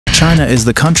China is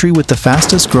the country with the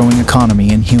fastest growing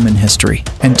economy in human history,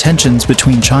 and tensions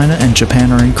between China and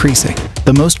Japan are increasing.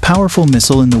 The most powerful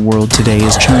missile in the world today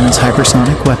is China's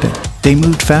hypersonic weapon. They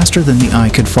moved faster than the eye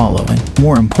could follow and,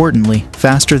 more importantly,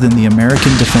 faster than the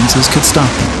American defenses could stop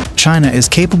them. China is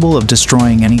capable of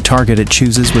destroying any target it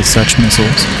chooses with such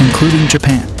missiles, including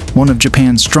Japan. One of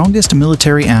Japan's strongest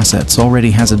military assets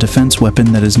already has a defense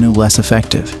weapon that is no less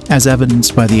effective, as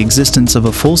evidenced by the existence of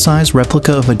a full-size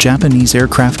replica of a Japanese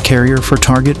aircraft carrier for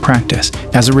target practice.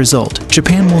 As a result,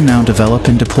 Japan will now develop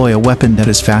and deploy a weapon that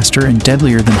is faster and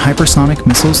deadlier than hypersonic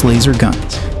missiles' laser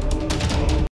guns.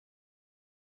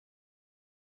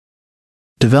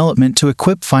 Development to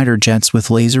equip fighter jets with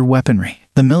laser weaponry.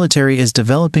 The military is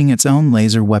developing its own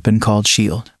laser weapon called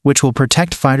SHIELD, which will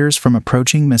protect fighters from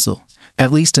approaching missiles.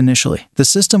 At least initially, the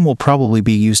system will probably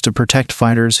be used to protect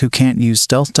fighters who can't use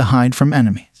stealth to hide from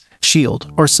enemies.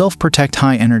 SHIELD, or Self-Protect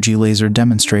High-Energy Laser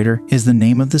Demonstrator, is the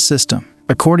name of the system.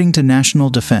 According to National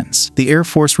Defense, the Air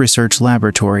Force Research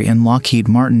Laboratory and Lockheed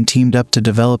Martin teamed up to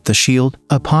develop the SHIELD,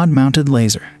 a pod-mounted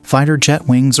laser. Fighter jet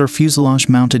wings or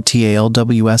fuselage-mounted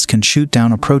TALWS can shoot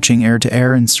down approaching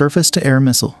air-to-air and surface-to-air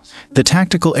missiles. The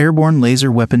Tactical Airborne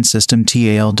Laser Weapon System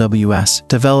TALWS,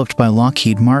 developed by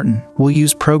Lockheed Martin, will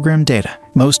use program data.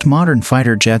 Most modern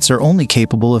fighter jets are only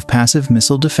capable of passive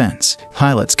missile defense.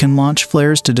 Pilots can launch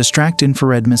flares to distract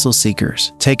infrared missile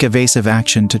seekers, take evasive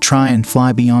action to try and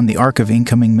fly beyond the arc of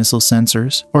incoming missile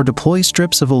sensors, or deploy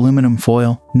strips of aluminum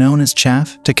foil, known as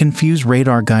chaff, to confuse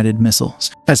radar-guided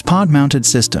missiles. As pod-mounted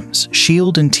systems,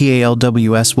 SHIELD and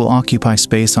TALWS will occupy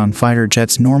space on fighter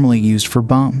jets normally used for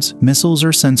bombs, missiles,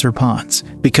 or sensor pods,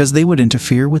 because they would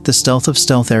interfere with the stealth of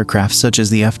stealth aircraft such as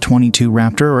the F-22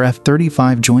 Raptor or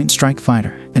F-35 Joint Strike Fighter.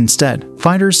 Instead,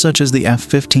 fighters such as the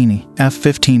F-15E,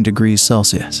 F-15 degrees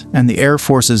Celsius, and the Air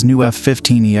Force's new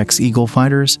F-15EX Eagle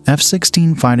fighters,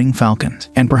 F-16 Fighting Falcons,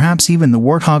 and perhaps even the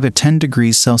Warthog, a 10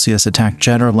 degrees Celsius attack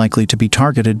jet, are likely to be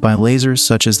targeted by lasers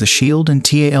such as the SHIELD and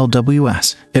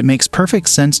TALWS. It makes perfect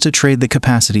sense to trade the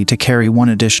capacity to carry one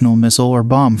additional missile or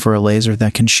bomb for a laser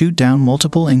that can shoot down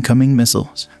multiple incoming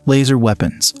missiles. Laser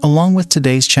weapons, along with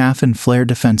today's chaff and flare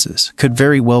defenses, could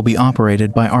very well be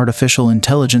operated by artificial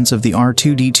intelligence of the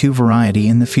R2-D2 variety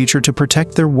in the future to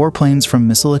protect their warplanes from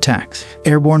missile attacks.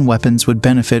 Airborne weapons would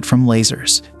benefit from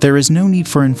lasers. There is no need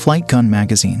for in-flight gun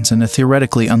magazines and a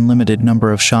theoretically unlimited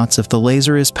number of shots if the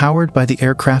laser is powered by the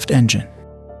aircraft engine.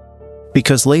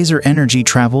 Because laser energy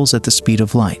travels at the speed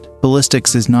of light,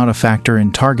 ballistics is not a factor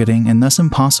in targeting and thus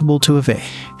impossible to evade.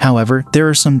 However, there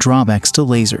are some drawbacks to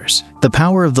lasers. The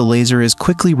power of the laser is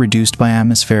quickly reduced by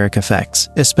atmospheric effects,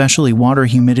 especially water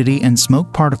humidity and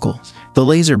smoke particles. The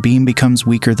laser beam becomes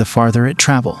weaker the farther it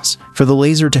travels. For the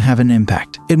laser to have an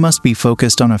impact, it must be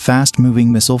focused on a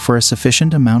fast-moving missile for a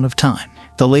sufficient amount of time.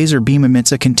 The laser beam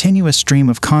emits a continuous stream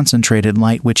of concentrated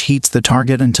light which heats the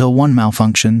target until one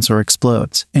malfunctions or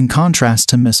explodes, in contrast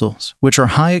to missiles, which are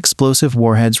high-explosive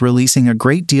warheads releasing a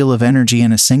great deal of energy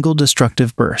in a single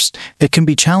destructive burst. It can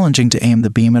be challenging to aim the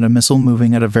beam at a missile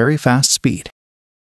moving at a very fast speed.